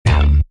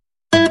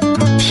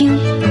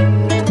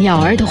鸟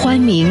儿的欢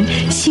鸣，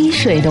溪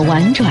水的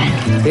婉转。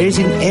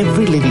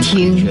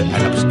听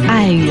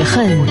爱与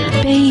恨，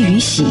悲与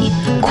喜，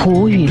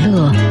苦与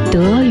乐，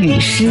得与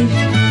失。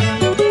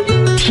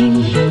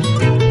听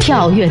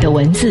跳跃的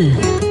文字，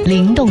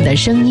灵动的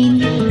声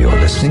音。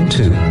You're listening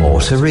to More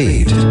to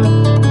Read。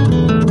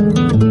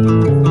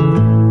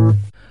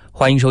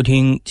欢迎收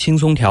听轻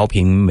松调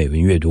频美文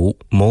阅读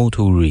More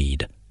to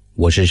Read，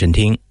 我是沈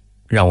听，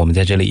让我们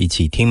在这里一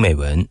起听美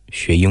文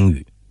学英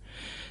语。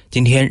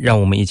今天让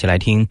我们一起来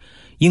听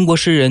英国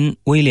诗人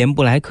威廉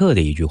布莱克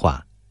的一句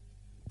话，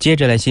接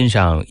着来欣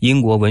赏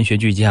英国文学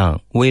巨匠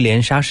威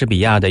廉莎士比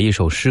亚的一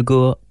首诗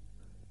歌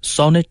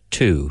Sonnet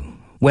 2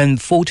 When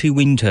 40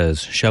 winters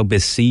shall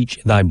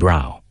besiege thy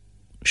brow，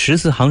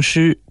 14行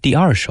诗第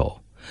2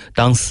首，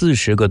当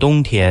40个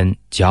冬天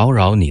搅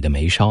扰你的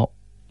眉梢。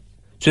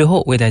最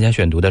后为大家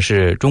选读的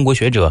是中国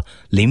学者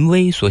林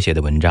威所写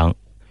的文章《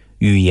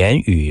语言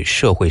与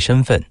社会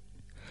身份》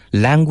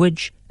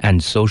 Language and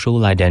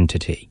Social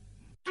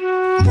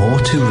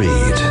Identity。More to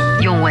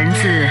read， 用文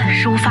字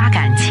抒发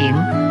感情，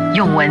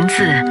用文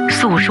字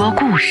诉说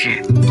故事，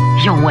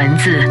用文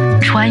字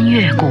穿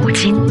越古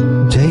今。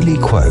 Daily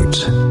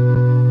Quote。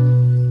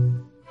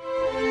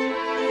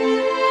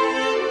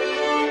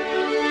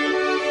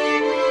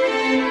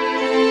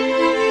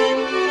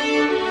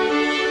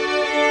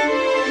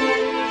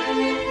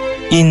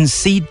 In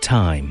seed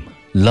time,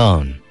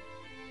 learn.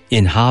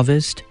 In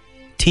harvest,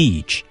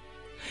 teach.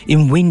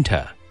 In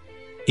winter,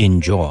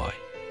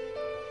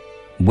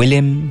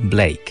 enjoy.William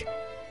Blake。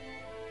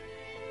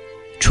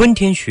 春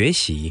天学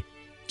习，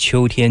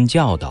秋天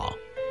教导，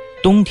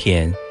冬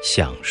天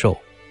享受。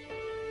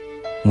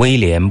威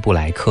廉布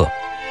莱克。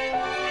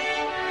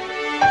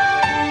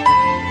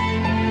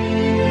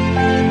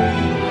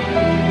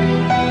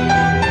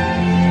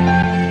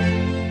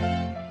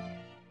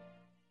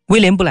威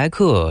廉布莱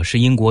克是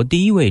英国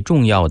第一位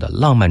重要的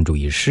浪漫主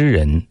义诗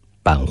人、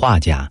版画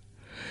家，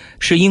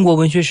是英国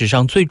文学史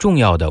上最重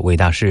要的伟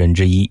大诗人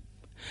之一。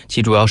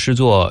其主要诗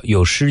作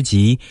有诗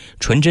集《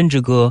纯真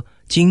之歌》《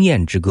经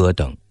验之歌》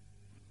等。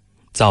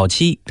早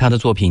期他的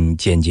作品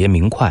简洁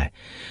明快，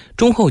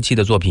中后期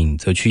的作品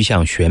则趋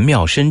向玄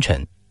妙深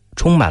沉，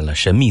充满了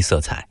神秘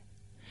色彩。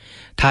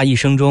他一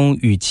生中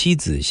与妻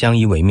子相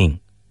依为命，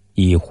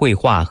以绘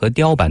画和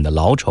雕版的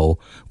劳愁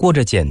过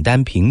着简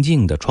单平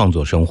静的创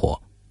作生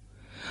活。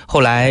后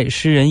来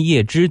诗人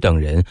叶芝等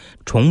人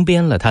重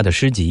编了他的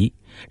诗集，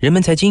人们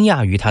才惊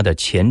讶于他的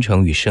虔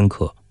诚与深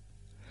刻。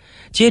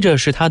接着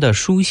是他的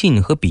书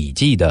信和笔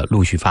记的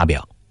陆续发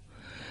表，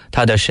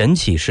他的神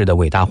启式的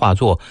伟大画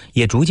作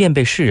也逐渐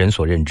被世人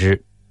所认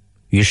知。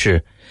于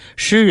是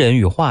诗人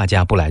与画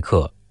家布莱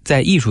克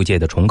在艺术界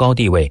的崇高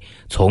地位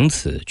从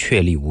此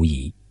确立无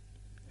疑。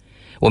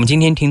我们今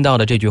天听到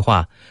的这句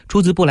话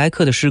出自布莱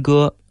克的诗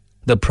歌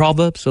The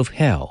Proverbs of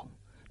Hell，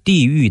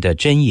 地狱的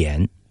箴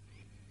言。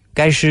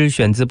该诗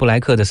选自布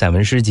莱克的散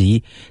文诗集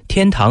《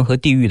天堂和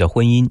地狱的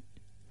婚姻》。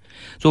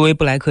作为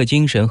布莱克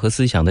精神和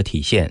思想的体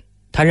现，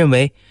他认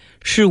为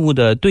事物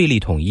的对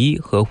立统一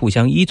和互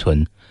相依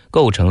存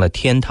构成了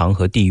天堂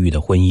和地狱的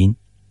婚姻。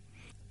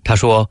他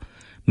说，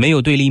没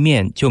有对立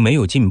面就没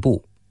有进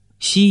步，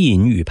吸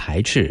引与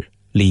排斥，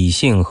理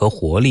性和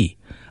活力，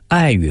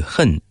爱与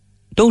恨，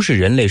都是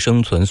人类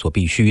生存所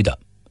必须的。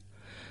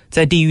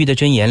在地狱的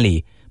箴言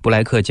里，布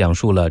莱克讲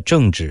述了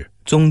政治、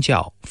宗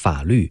教、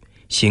法律、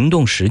行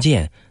动实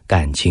践、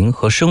感情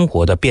和生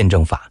活的辩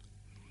证法。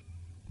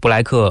布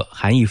莱克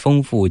含义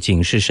丰富、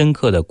警示深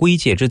刻的归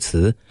介之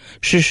词，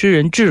是诗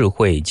人智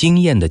慧经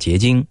验的结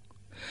晶。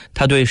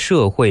他对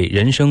社会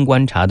人生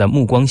观察的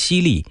目光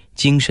犀利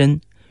精深，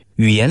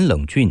语言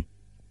冷峻，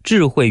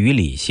智慧与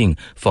理性，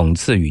讽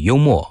刺与幽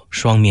默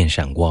双面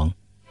闪光。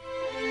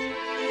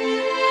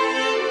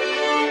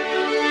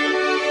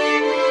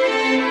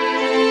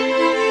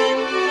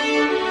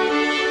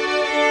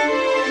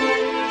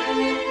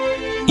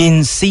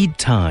In seed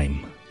time,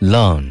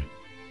 learn.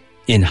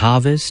 In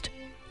harvest,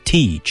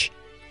 teach.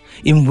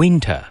 In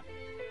winter,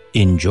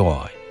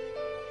 enjoy.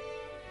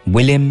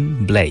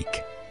 William Blake。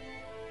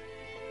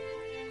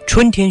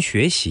 春天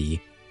学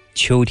习，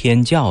秋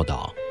天教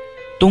导，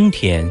冬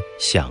天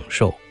享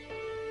受。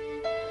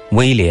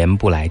威廉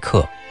布莱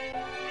克。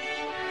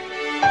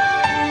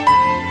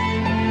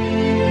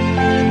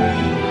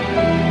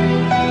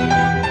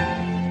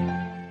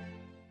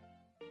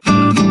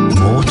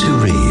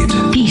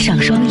闭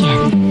上双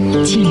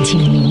眼，静静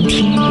聆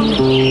听，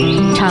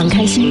敞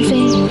开心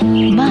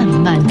扉，慢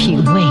慢品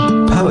味。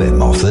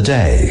 Poem of the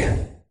day。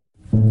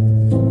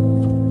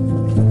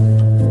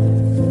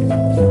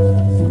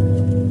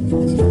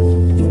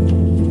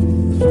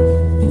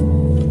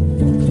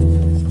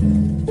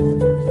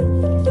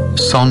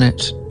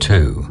 Sonnet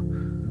 2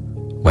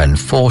 When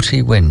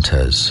 40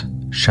 winters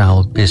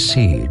shall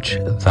besiege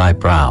thy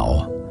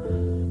brow.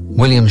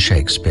 William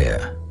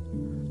Shakespeare.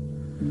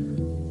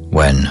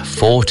 When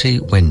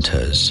 40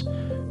 winters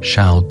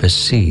shall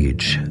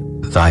besiege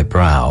thy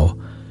brow,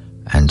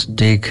 and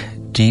dig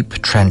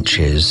deep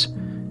trenches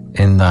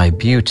in thy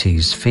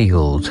beauty's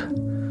field,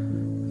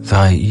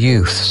 thy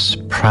youth's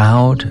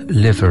proud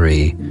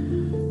livery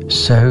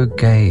so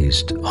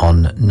gazed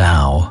on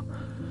now,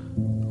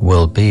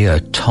 will be a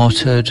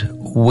tottered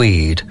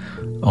weed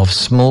of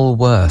small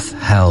worth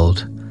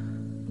held.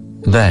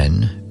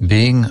 Then,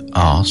 being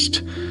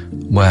asked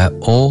where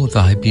all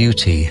thy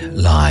beauty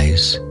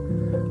lies,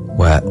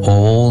 where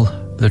all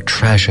the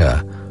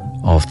treasure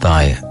of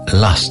thy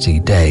lusty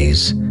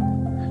days,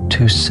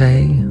 to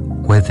say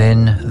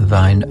within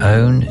thine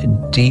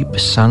own deep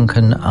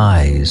sunken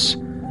eyes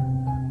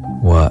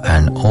were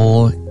an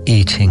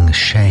all-eating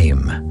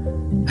shame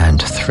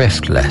and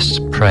thriftless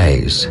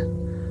praise,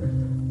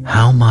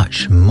 how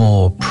much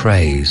more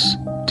praise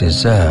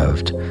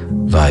deserved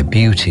thy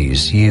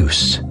beauty's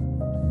use,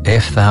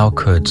 if thou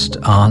couldst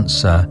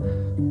answer,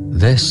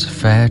 this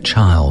fair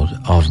child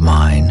of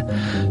mine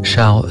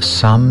shall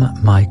sum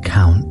my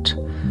count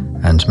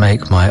and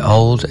make my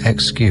old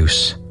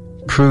excuse,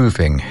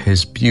 proving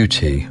his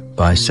beauty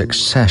by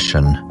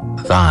succession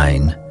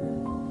thine.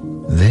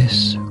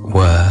 This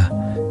were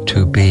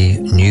to be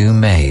new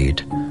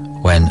made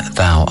when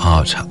thou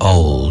art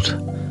old,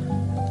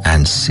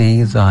 and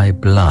see thy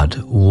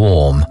blood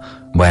warm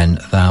when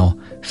thou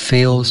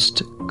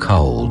feel'st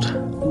cold.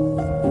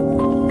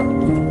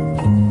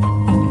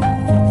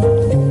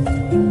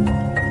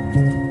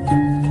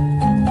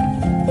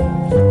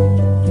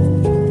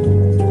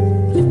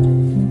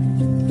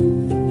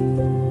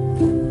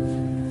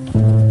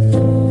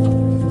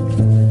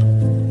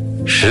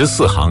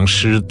 14行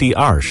诗第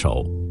2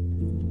首，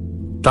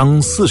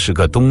当40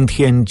个冬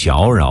天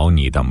搅扰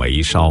你的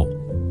眉梢。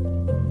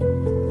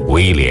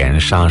威廉·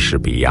莎士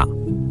比亚。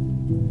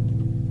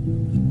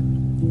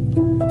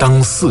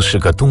当40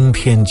个冬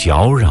天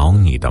搅扰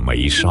你的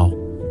眉梢，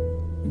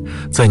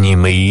在你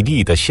美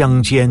丽的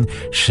香间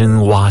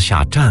深挖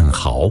下战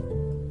壕，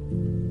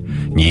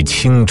你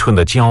青春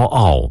的骄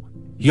傲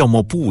要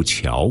么不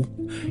瞧，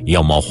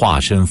要么化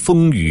身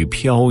风雨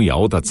飘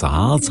摇的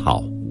杂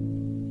草。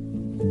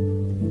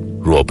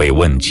若被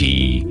问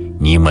及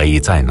你美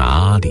在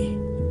哪里，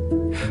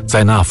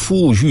在那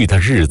富裕的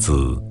日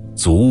子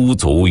足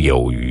足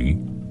有余。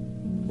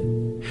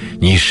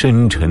你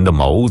深沉的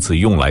眸子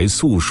用来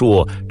诉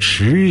说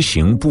迟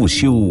行不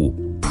休，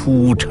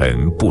铺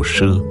陈不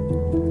奢。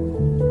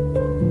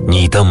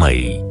你的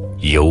美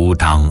犹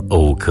当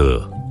讴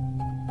歌。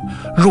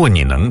若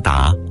你能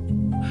答，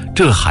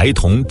这孩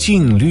童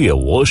尽略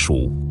我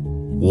属，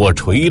我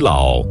垂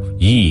老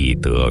亦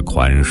得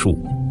宽恕。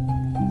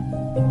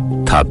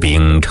他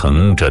秉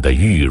承着的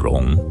玉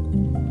容，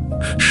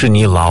是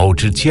你老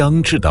之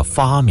将至的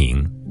发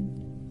明。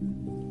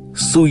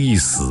虽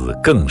死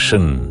更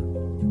生，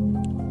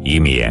以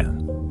免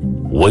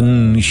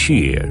温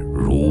血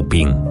如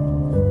冰。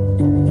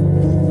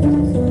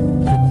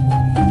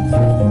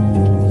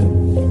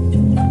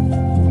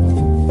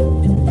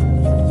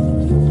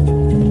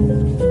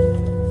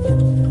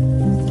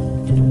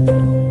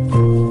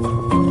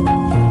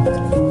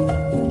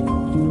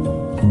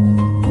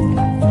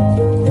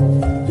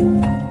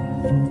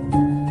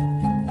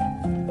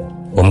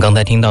我们刚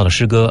才听到的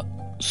诗歌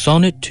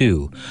Sonnet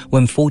 2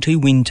 When 40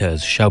 Winters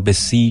Shall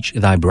Besiege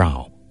Thy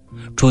Brow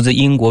出自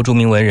英国著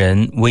名文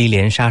人威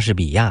廉·莎士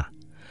比亚，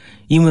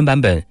英文版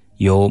本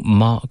由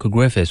Mark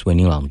Griffiths 为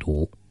您朗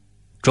读，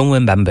中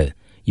文版本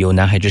由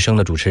南海之声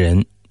的主持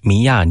人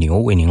米亚牛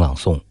为您朗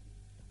诵。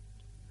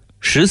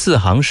14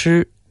行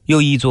诗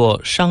又译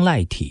作商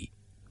赖体，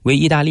为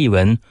意大利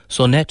文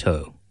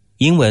Sonetto，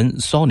 英文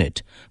Sonnet，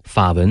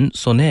 法文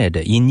Sonnet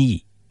的音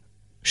译，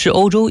是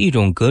欧洲一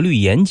种格律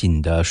严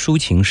谨的抒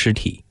情诗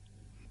体，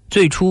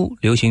最初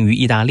流行于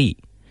意大利。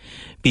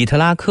比特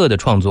拉克的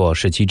创作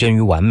使其臻于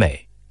完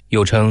美，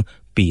又称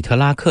比特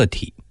拉克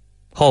体，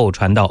后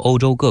传到欧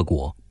洲各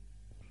国。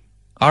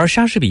而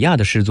莎士比亚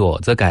的诗作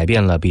则改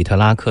变了比特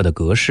拉克的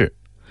格式，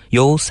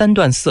由3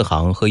段4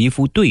行和一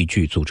副对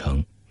句组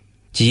成，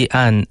即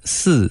按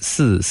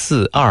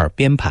4442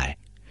编排，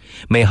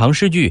每行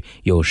诗句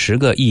有10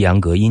个抑扬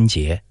格音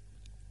节，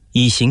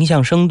以形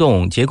象生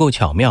动、结构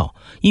巧妙、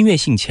音乐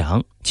性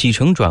强、起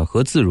承转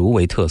合自如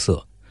为特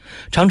色，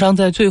常常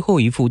在最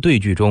后一副对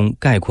句中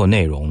概括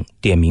内容、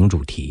点明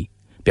主题，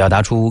表达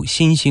出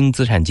新兴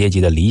资产阶级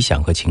的理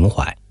想和情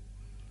怀。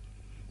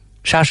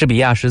莎士比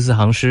亚14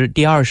行诗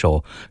第2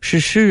首是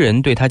诗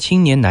人对他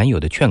青年男友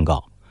的劝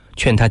告，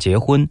劝他结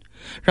婚，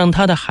让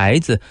他的孩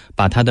子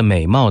把他的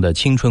美貌的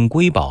青春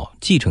瑰宝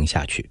继承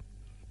下去。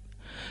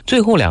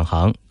最后2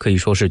行可以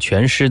说是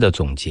全诗的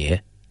总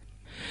结。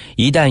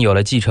一旦有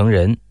了继承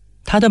人，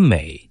他的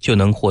美就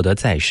能获得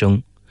再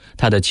生，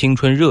他的青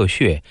春热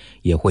血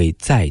也会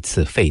再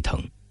次沸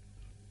腾。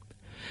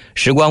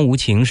时光无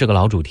情是个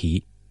老主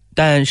题，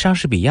但莎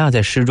士比亚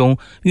在诗中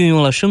运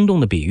用了生动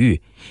的比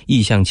喻，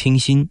意象清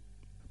新，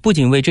不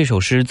仅为这首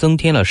诗增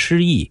添了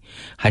诗意，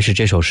还使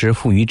这首诗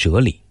富于哲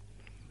理。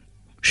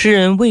诗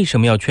人为什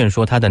么要劝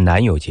说他的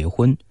男友结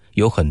婚，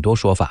有很多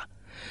说法，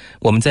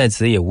我们在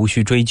此也无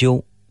需追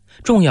究。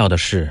重要的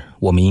是，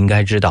我们应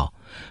该知道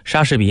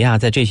莎士比亚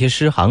在这些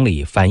诗行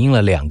里反映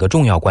了2个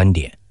重要观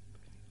点。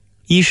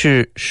一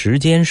是时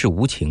间是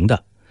无情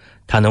的，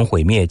它能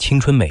毁灭青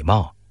春美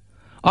貌；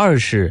二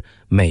是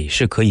美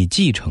是可以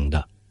继承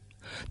的，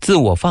自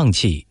我放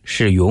弃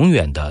是永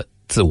远的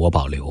自我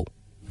保留。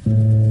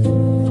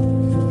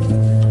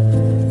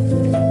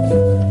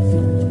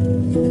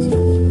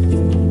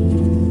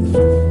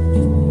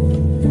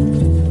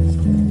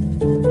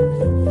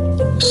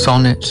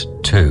Sonnet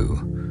 2.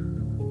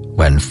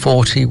 When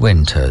 40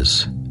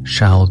 winters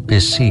shall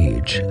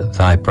besiege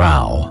thy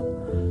brow.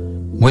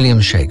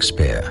 William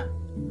Shakespeare.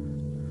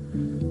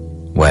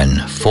 When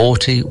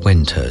 40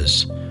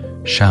 winters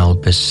shall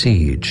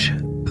besiege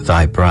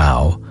thy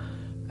brow,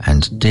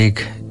 and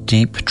dig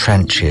deep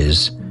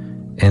trenches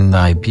in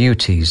thy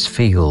beauty's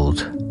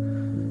field,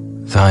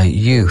 thy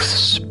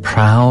youth's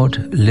proud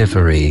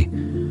livery,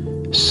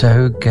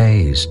 so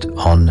gazed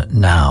on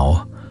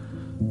now,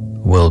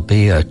 will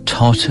be a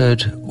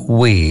tottered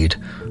weed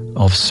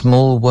of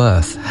small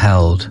worth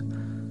held.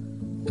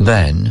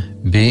 Then,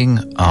 being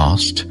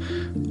asked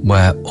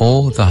where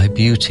all thy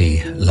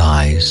beauty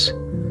lies,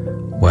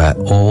 where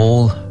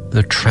all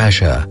the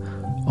treasure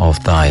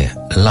of thy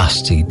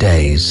lusty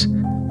days,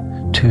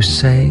 to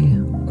say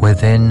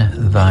within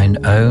thine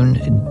own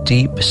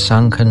deep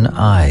sunken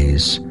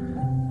eyes,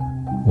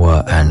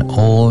 were an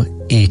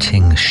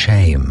all-eating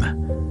shame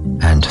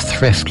and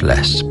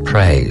thriftless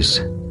praise,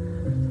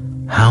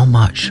 how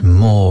much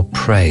more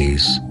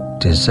praise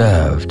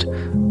deserved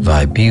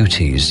thy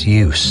beauty's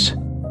use,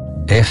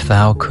 if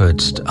thou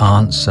couldst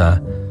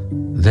answer,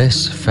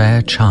 this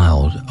fair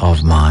child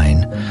of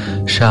mine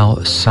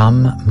shall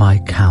sum my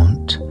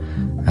count,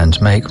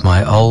 and make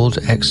my old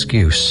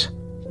excuse,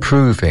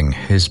 proving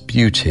his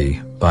beauty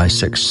by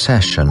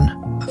succession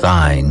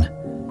thine.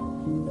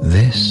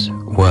 This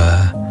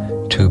were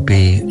to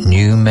be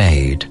new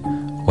made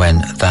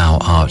when thou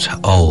art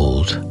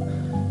old,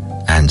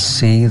 and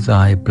see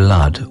thy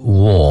blood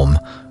warm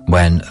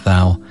when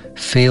thou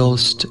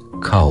feel'st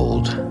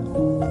cold.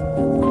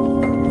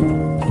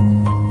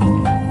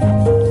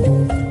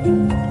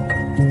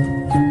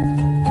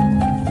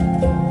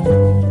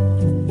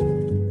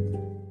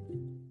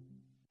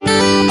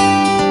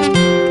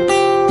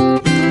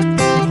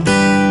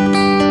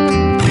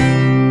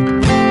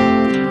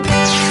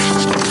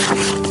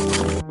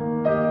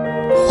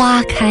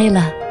花开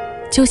了，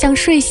就像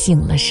睡醒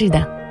了似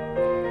的；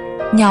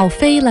鸟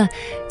飞了，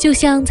就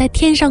像在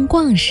天上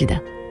逛似的；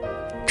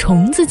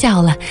虫子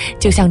叫了，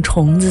就像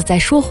虫子在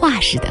说话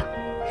似的。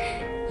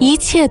一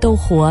切都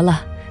活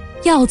了，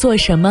要做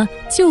什么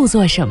就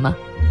做什么，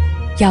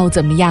要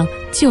怎么样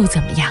就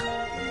怎么样，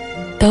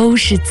都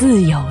是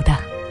自由的。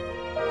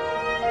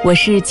我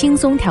是轻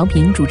松调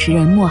频主持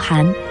人莫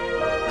涵，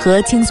和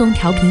轻松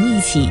调频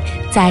一起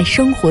在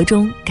生活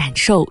中感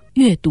受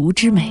阅读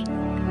之美。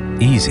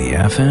Easy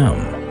FM,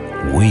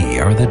 we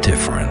are the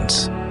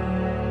difference.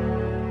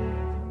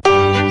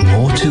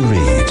 More to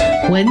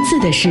read. 文字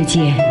的世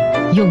界，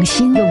用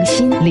心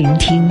聆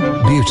听。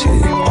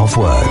Beauty of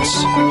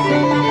words.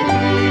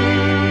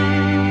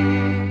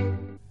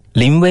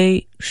 林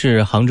威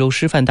是杭州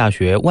师范大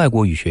学外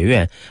国语学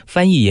院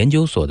翻译研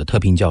究所的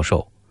特聘教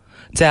授，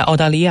在澳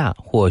大利亚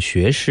获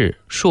学士、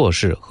硕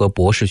士和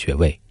博士学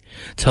位，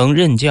曾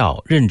任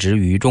教任职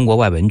于中国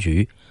外文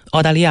局、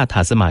澳大利亚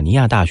塔斯马尼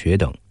亚大学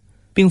等，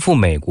并赴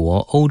美国、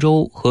欧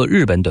洲和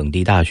日本等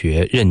地大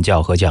学任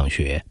教和讲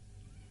学，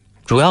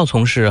主要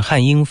从事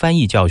汉英翻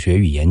译教学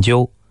与研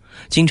究，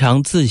经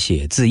常自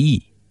写自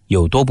译，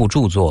有多部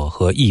著作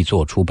和译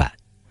作出版。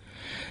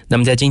那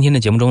么在今天的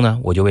节目中呢，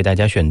我就为大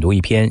家选读一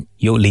篇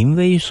由林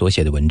威所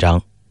写的文章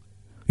《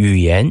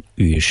语言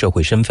与社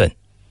会身份》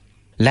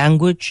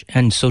 Language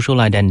and Social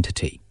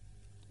Identity，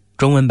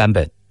 中文版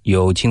本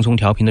由轻松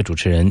调频的主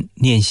持人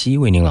念希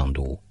为您朗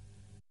读。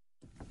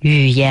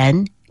语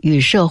言与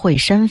社会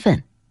身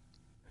份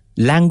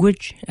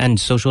Language and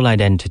Social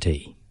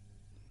Identity。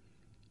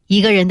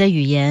 一个人的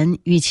语言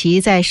与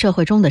其在社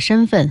会中的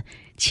身份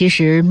其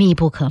实密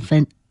不可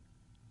分。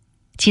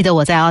记得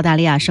我在澳大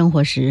利亚生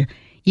活时，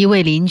一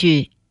位邻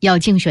居要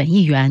竞选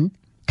议员，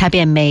他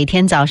便每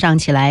天早上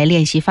起来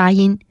练习发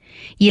音，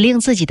以令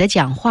自己的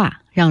讲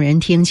话让人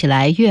听起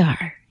来悦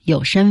耳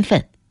有身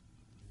份。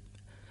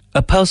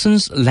A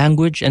person's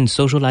language and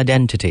social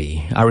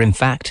identity are in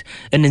fact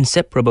an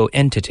inseparable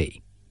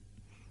entity.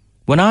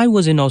 When I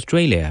was in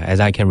Australia,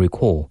 as I can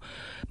recall,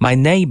 my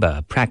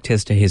neighbor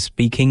practiced his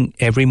speaking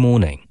every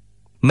morning,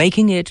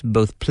 making it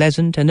both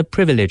pleasant and a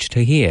privilege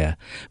to hear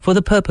for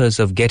the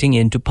purpose of getting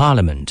into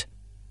Parliament.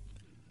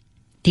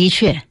 的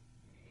确，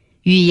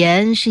语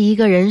言是一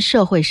个人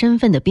社会身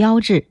份的标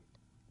志，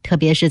特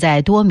别是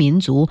在多民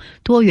族、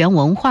多元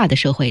文化的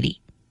社会里。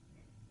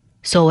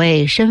所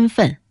谓身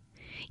份，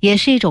也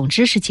是一种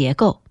知识结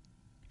构，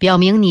表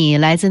明你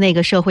来自那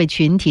个社会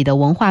群体的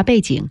文化背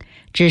景、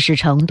知识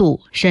程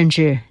度，甚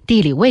至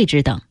地理位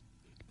置等。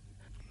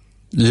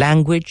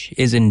Language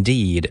is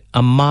indeed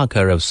a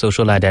marker of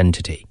social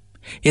identity,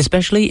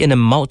 especially in a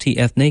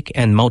multi-ethnic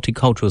and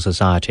multicultural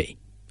society.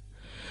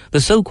 The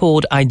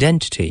so-called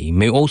identity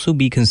may also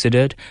be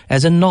considered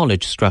as a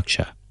knowledge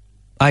structure,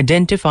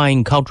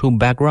 identifying cultural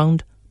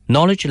background,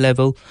 knowledge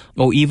level,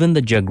 or even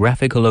the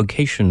geographical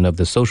location of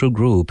the social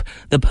group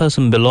the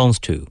person belongs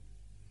to.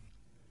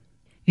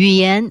 语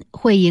言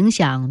会影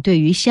响对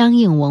于相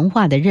应文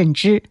化的认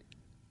知。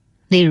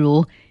例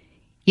如，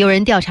有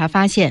人调查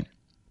发现，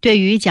对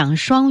于讲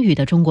双语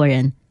的中国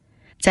人，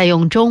在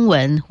用中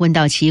文问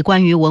到其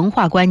关于文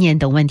化观念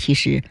等问题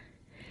时，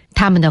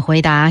他们的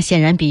回答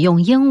显然比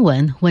用英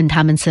文问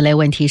他们此类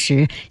问题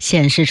时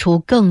显示出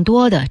更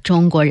多的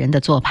中国人的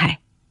做派。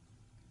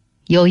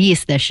有意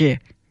思的是，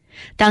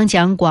当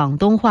讲广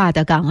东话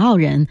的港澳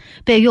人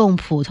被用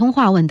普通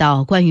话问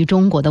到关于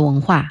中国的文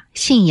化、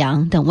信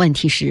仰等问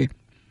题时，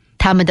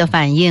他们的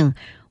反应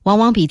往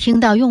往比听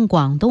到用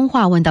广东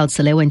话问到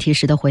此类问题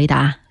时的回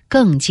答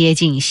更接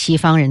近西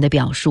方人的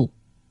表述。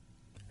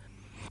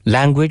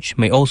Language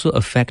may also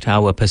affect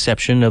our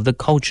perception of the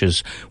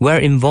cultures we're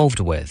involved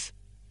with.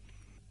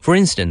 For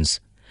instance,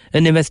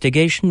 an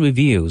investigation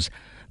reveals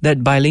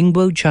that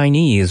bilingual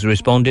Chinese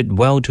responded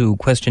well to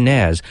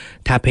questionnaires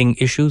tapping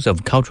issues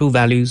of cultural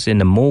values in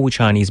a more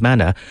Chinese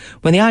manner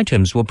when the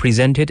items were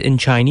presented in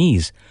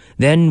Chinese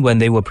than when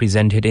they were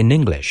presented in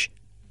English.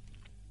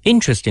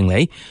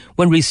 Interestingly,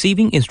 when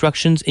receiving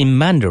instructions in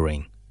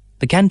Mandarin,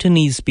 the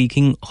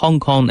Cantonese-speaking Hong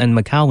Kong and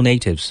Macau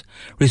natives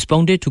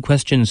responded to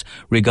questions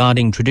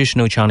regarding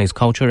traditional Chinese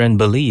culture and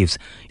beliefs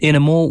in a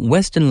more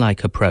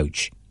Western-like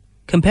approach,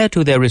 compared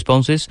to their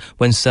responses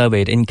when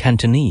surveyed in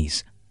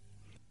Cantonese.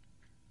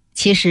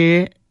 其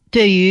实，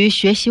对于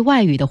学习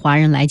外语的华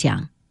人来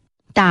讲，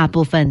大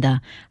部分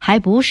的还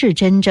不是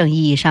真正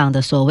意义上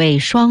的所谓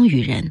双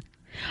语人，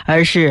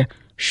而是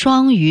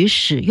双语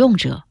使用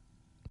者。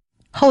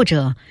后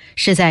者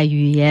是在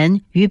语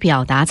言与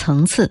表达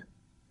层次，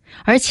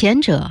而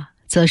前者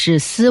则是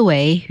思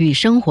维与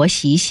生活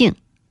习性。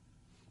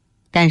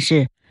但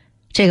是，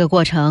这个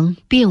过程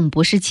并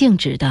不是静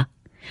止的，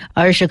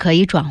而是可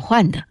以转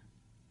换的。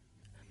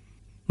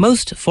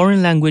Most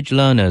foreign language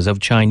learners of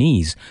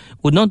Chinese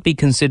would not be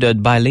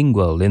considered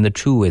bilingual in the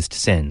truest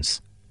sense.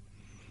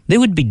 They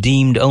would be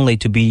deemed only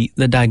to be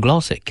the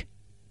diglossic.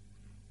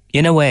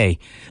 In a way,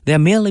 they are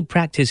merely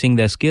practicing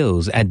their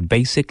skills at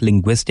basic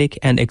linguistic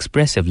and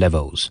expressive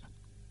levels.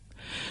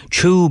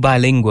 True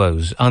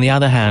bilinguals, on the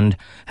other hand,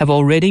 have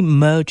already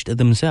merged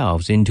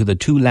themselves into the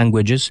two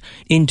languages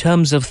in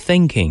terms of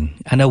thinking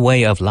and a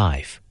way of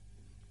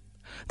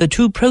life.The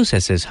two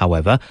processes,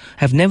 however,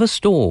 have never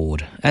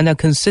stalled and are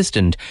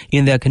consistent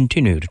in their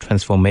continued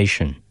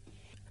transformation.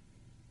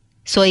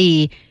 所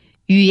以，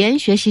语言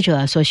学习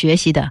者所学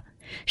习的，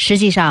实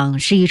际上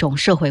是一种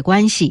社会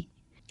关系，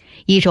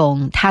一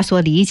种他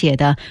所理解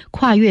的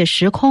跨越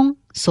时空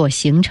所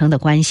形成的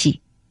关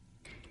系。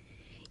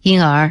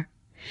因而，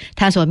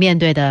他所面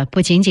对的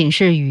不仅仅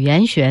是语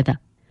言学的，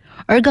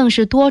而更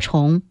是多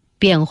重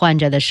变换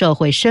着的社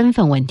会身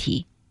份问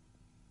题。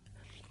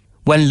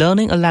When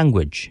learning a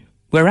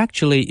language,we're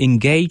actually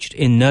engaged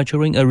in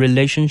nurturing a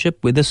relationship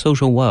with the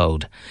social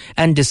world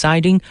and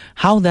deciding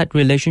how that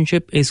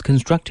relationship is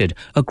constructed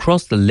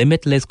across the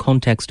limitless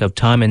context of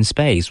time and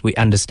space we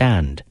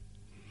understand.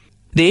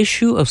 The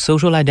issue of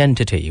social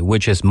identity,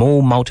 which is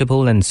more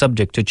multiple and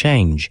subject to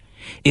change,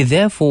 is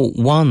therefore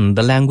one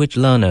the language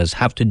learners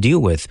have to deal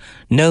with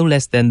no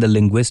less than the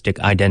linguistic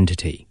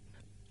identity.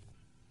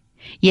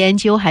 研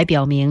究还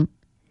表明，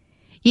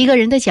一个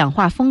人的讲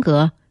话风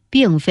格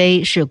并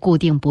非是固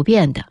定不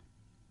变的，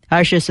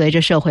而是随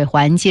着社会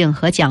环境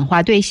和讲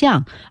话对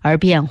象而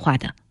变化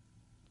的。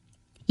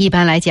一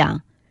般来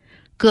讲，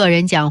个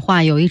人讲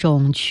话有一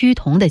种趋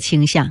同的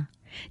倾向，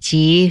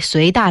即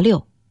随大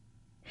流，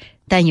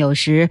但有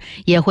时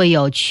也会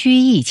有趋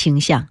异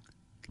倾向，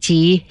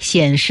即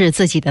显示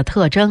自己的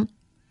特征。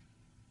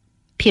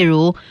譬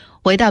如，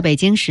回到北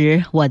京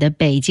时，我的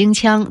北京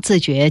腔自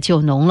觉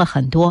就浓了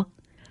很多，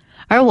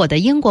而我的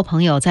英国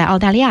朋友在澳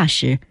大利亚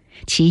时，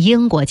其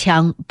英国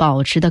腔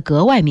保持得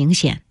格外明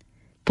显。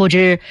不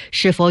知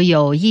是否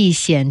有意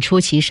显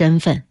出其身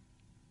份。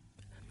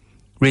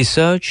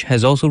 Research has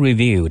also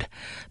revealed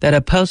that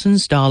a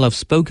person's style of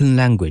spoken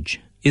language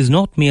is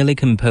not merely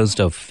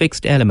composed of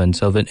fixed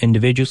elements of an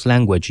individual's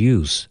language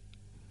use.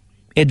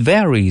 It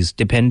varies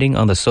depending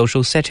on the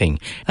social setting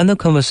and the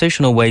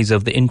conversational ways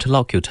of the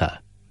interlocutor.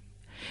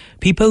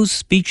 People's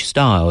speech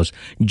styles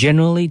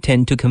generally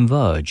tend to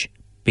converge,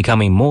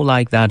 becoming more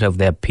like that of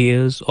their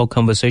peers or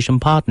conversation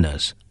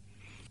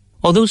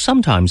partners.Although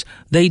sometimes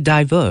they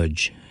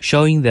diverge,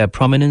 showing their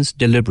prominence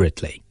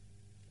deliberately.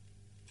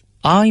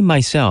 I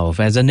myself,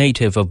 as a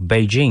native of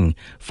Beijing,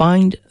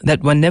 find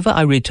that whenever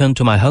I return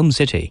to my home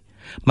city,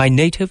 my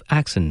native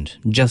accent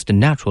just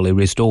naturally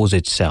restores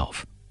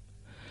itself.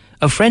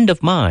 A friend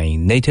of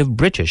mine, native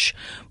British,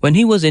 when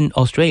he was in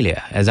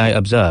Australia, as I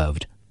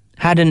observed,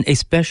 had an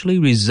especially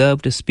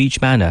reserved speech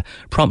manner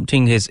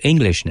prompting his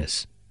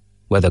Englishness,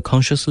 whether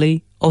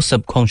consciously or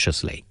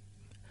subconsciously.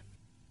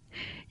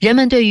人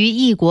们对于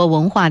异国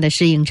文化的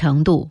适应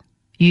程度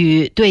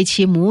与对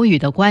其母语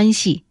的关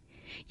系，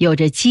有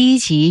着积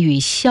极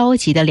与消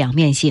极的两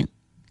面性，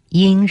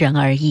因人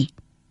而异。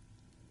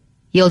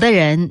有的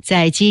人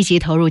在积极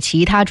投入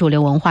其他主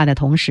流文化的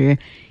同时，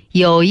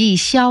有意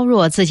削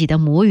弱自己的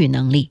母语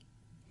能力；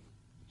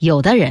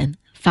有的人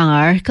反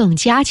而更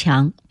加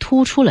强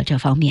突出了这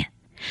方面，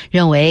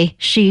认为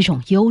是一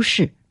种优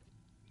势。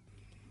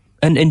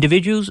An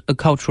individual's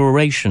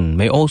acculturation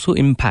may also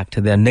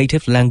impact their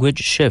native language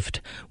shift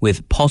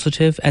with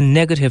positive and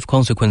negative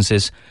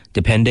consequences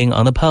depending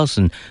on the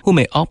person who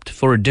may opt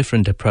for a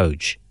different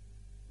approach.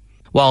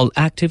 While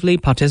actively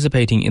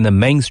participating in the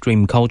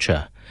mainstream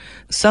culture,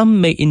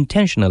 some may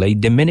intentionally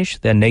diminish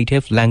their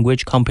native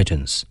language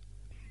competence.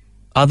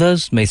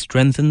 Others may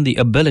strengthen the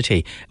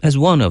ability as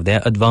one of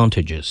their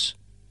advantages.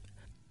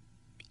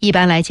 一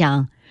般来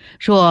讲，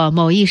若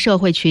某一社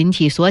会群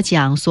体所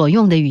讲所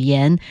用的语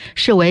言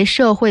视为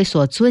社会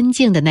所尊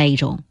敬的那一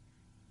种，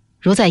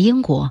如在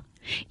英国，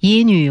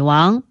以女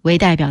王为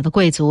代表的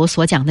贵族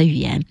所讲的语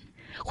言，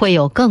会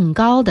有更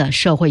高的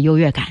社会优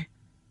越感，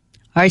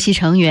而其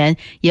成员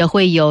也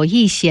会有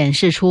意显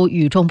示出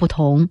与众不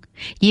同，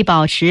以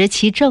保持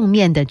其正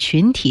面的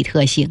群体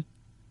特性。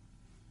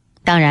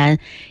当然，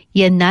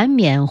也难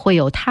免会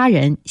有他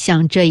人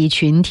向这一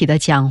群体的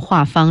讲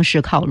话方式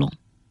靠拢。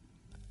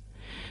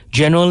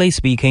Generally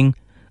speaking,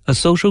 a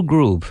social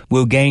group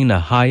will gain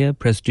a higher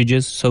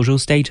prestigious social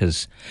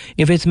status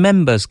if its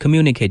members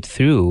communicate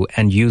through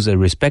and use a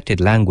respected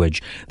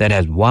language that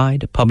has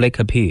wide public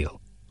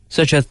appeal,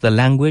 such as the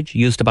language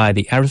used by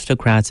the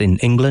aristocrats in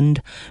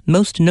England,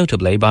 most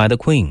notably by the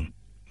Queen.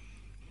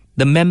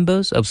 The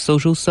members of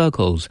social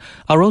circles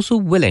are also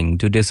willing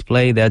to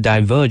display their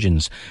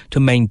divergence to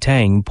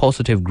maintain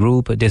positive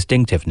group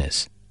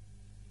distinctiveness.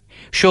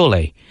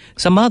 Surely,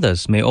 some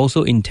others may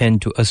also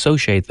intend to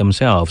associate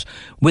themselves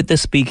with the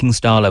speaking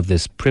style of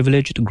this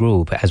privileged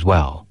group as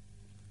well.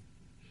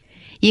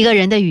 一个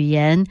人的语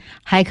言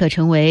还可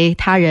成为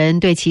他人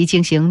对其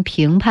进行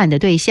评判的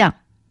对象。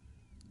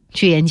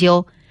据研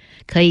究，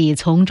可以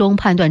从中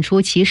判断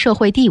出其社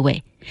会地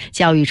位、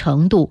教育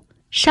程度、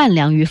善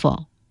良与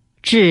否、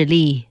智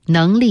力、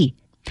能力，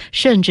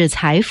甚至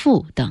财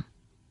富等。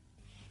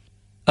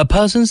A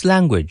person's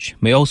language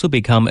may also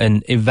become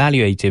an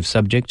evaluative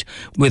subject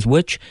with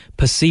which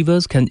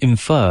perceivers can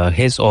infer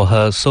his or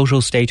her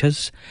social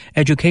status,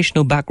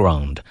 educational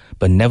background,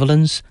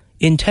 benevolence,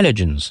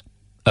 intelligence,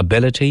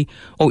 ability,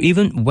 or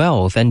even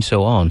wealth and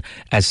so on,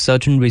 as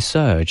certain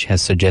research has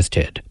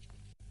suggested.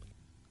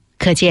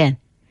 可见，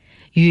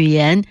语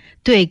言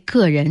对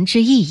个人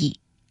之意义。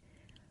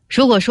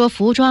如果说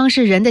服装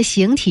是人的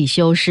形体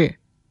修饰，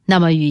那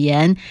么语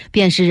言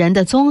便是人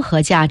的综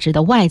合价值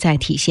的外在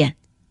体现。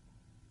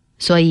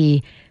所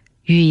以，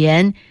语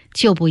言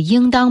就不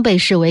应当被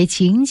视为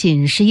仅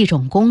仅是一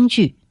种工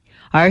具，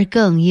而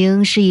更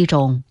应是一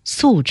种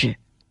素质。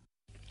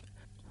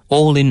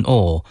All in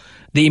all,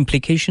 the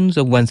implications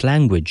of one's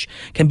language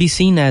can be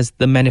seen as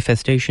the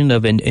manifestation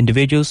of an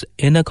individual's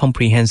inner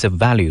comprehensive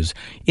values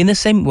in the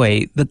same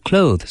way that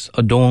clothes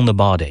adorn the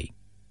body.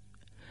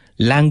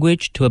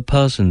 Language to a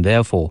person,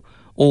 therefore,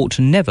 ought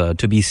never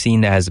to be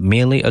seen as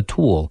merely a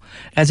tool,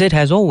 as it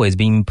has always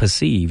been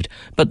perceived,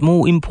 but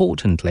more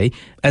importantly,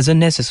 as a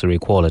necessary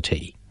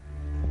quality.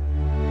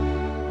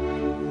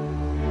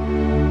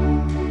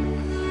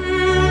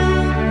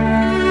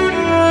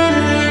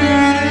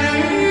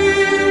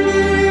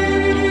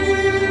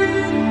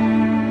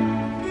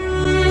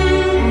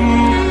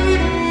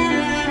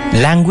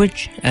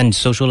 Language and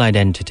Social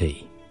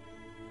Identity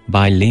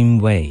by Lin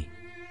Wei.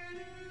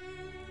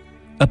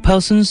 A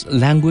person's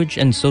language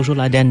and social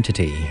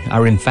identity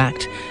are in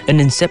fact an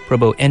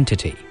inseparable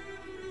entity.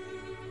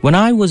 When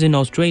I was in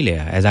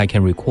Australia, as I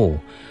can recall,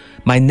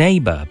 my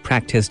neighbor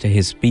practiced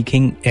his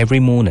speaking every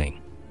morning,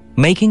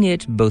 making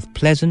it both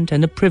pleasant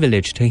and a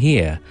privilege to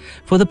hear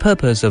for the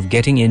purpose of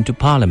getting into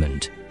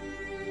Parliament.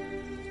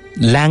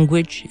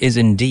 Language is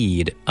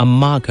indeed a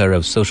marker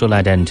of social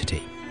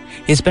identity,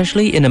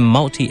 especially in a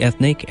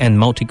multi-ethnic and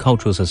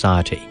multicultural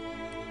society.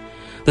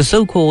 The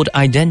so-called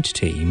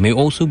identity may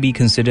also be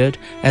considered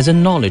as a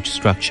knowledge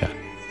structure,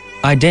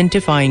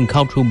 identifying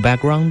cultural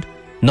background,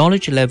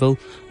 knowledge level,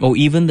 or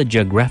even the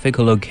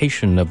geographical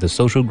location of the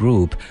social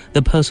group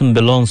the person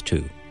belongs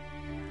to.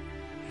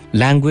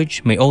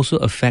 Language may also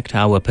affect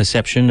our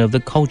perception of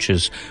the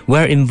cultures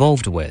we're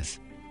involved with.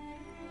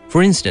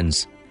 For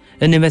instance,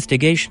 an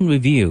investigation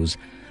reveals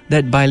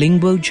that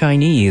bilingual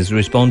Chinese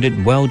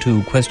responded well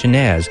to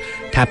questionnaires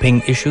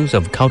tapping issues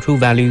of cultural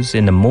values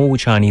in a more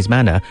Chinese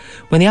manner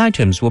when the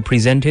items were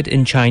presented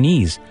in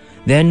Chinese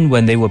than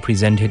when they were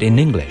presented in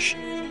English.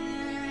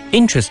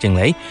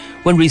 Interestingly,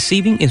 when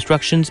receiving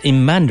instructions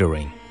in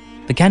Mandarin,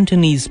 the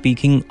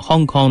Cantonese-speaking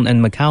Hong Kong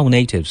and Macau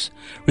natives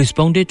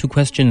responded to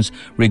questions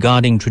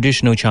regarding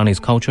traditional Chinese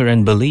culture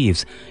and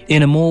beliefs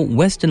in a more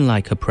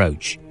Western-like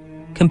approach,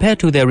 compared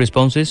to their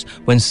responses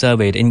when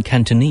surveyed in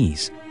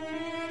Cantonese.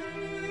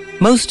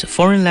 Most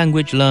foreign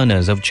language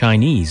learners of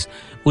Chinese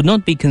would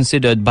not be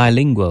considered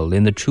bilingual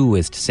in the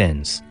truest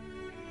sense.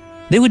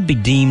 They would be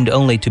deemed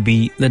only to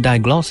be the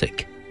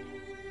diglossic.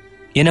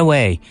 In a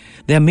way,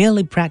 they are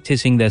merely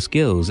practicing their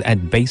skills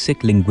at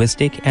basic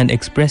linguistic and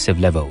expressive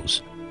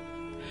levels.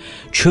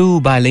 True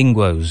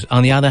bilinguals,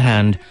 on the other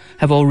hand,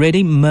 have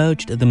already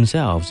merged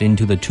themselves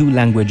into the two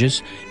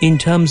languages in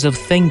terms of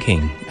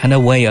thinking and a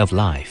way of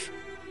life.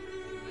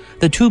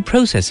 The two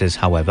processes,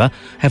 however,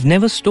 have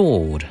never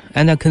stalled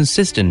and are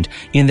consistent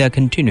in their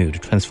continued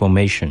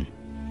transformation.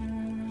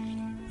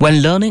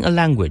 When learning a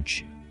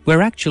language, we're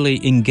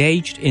actually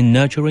engaged in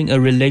nurturing a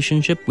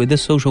relationship with the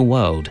social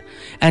world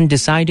and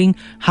deciding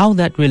how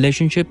that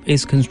relationship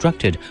is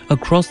constructed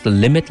across the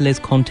limitless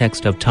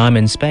context of time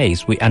and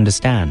space we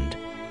understand.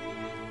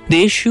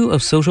 The issue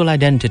of social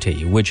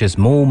identity, which is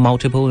more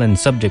multiple and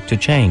subject to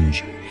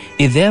change,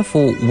 is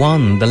therefore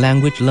one the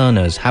language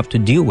learners have to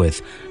deal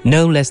with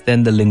no less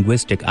than the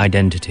linguistic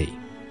identity.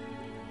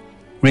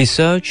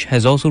 Research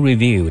has also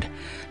revealed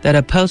that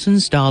a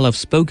person's style of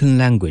spoken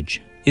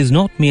language is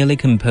not merely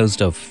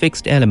composed of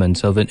fixed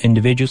elements of an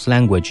individual's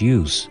language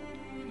use.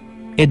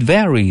 It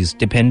varies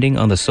depending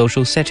on the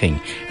social setting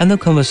and the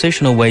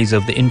conversational ways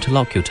of the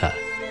interlocutor.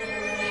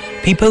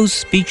 People's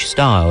speech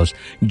styles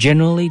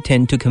generally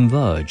tend to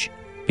converge,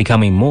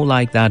 becoming more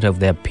like that of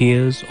their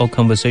peers or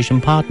conversation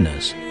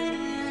partners,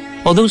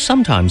 although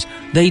sometimes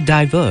they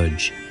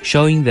diverge,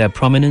 showing their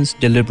prominence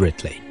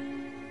deliberately.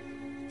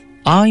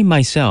 I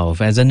myself,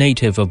 as a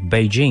native of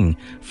Beijing,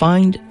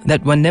 find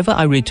that whenever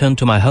I return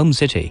to my home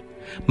city,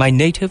 my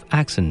native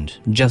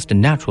accent just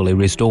naturally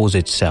restores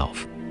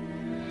itself.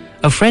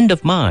 A friend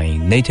of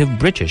mine, native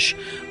British,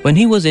 when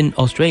he was in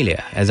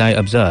Australia, as I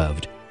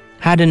observed,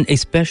 had an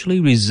especially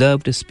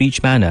reserved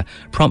speech manner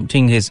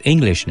prompting his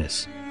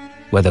Englishness,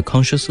 whether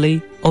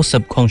consciously or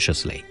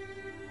subconsciously.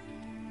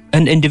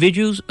 An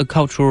individual's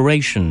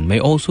acculturation may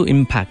also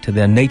impact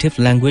their native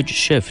language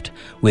shift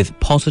with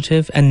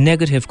positive and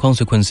negative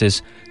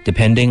consequences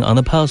depending on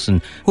the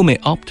person who may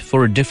opt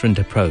for a different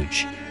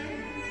approach.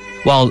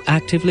 While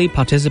actively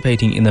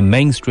participating in the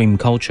mainstream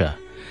culture,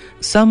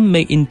 some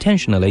may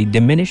intentionally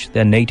diminish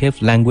their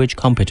native language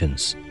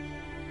competence.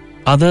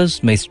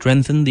 Others may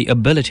strengthen the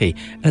ability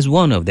as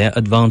one of their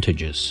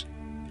advantages.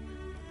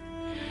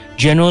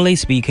 Generally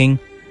speaking,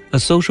 a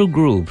social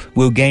group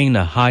will gain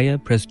a higher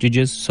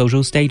prestigious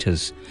social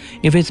status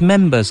if its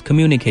members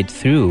communicate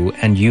through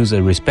and use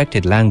a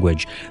respected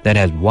language that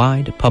has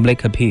wide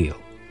public appeal,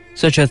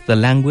 such as the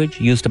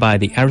language used by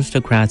the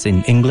aristocrats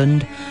in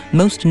England,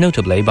 most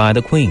notably by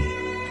the Queen.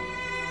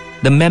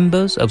 The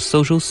members of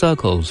social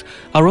circles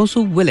are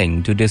also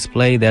willing to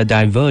display their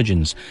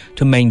divergence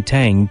to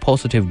maintain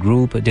positive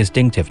group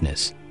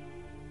distinctiveness.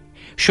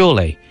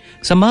 Surely,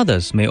 some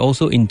others may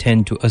also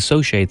intend to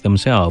associate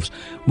themselves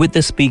with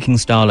the speaking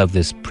style of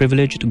this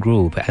privileged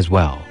group as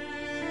well.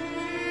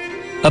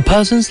 A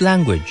person's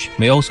language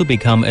may also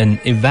become an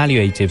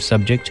evaluative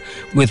subject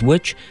with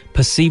which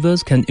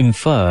perceivers can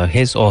infer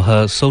his or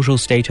her social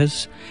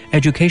status,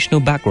 educational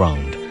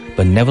background,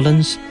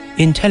 benevolence,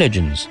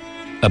 intelligence,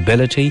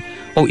 ability,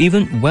 or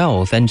even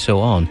wealth and so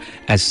on,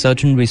 as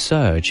certain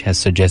research has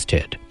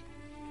suggested.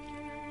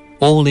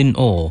 All in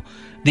all,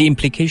 the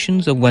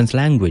implications of one's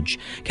language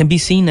can be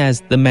seen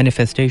as the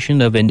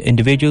manifestation of an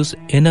individual's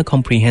inner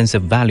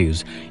comprehensive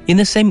values in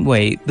the same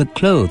way that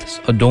clothes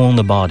adorn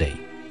the body.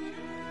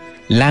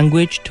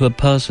 Language to a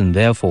person,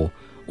 therefore,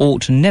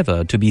 ought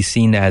never to be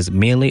seen as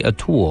merely a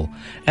tool,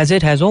 as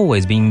it has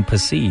always been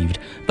perceived,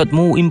 but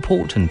more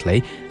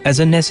importantly, as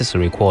a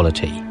necessary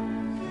quality.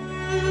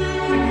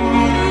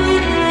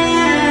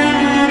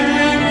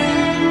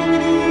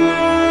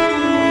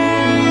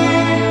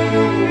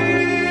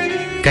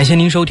感谢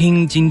您收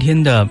听今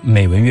天的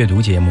美文阅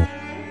读节目。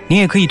您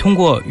也可以通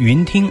过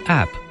云听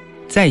App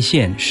在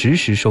线实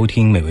时收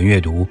听美文阅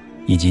读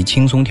以及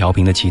轻松调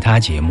频的其他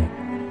节目。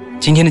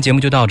今天的节目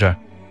就到这儿，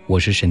我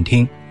是沈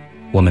听，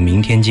我们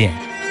明天见。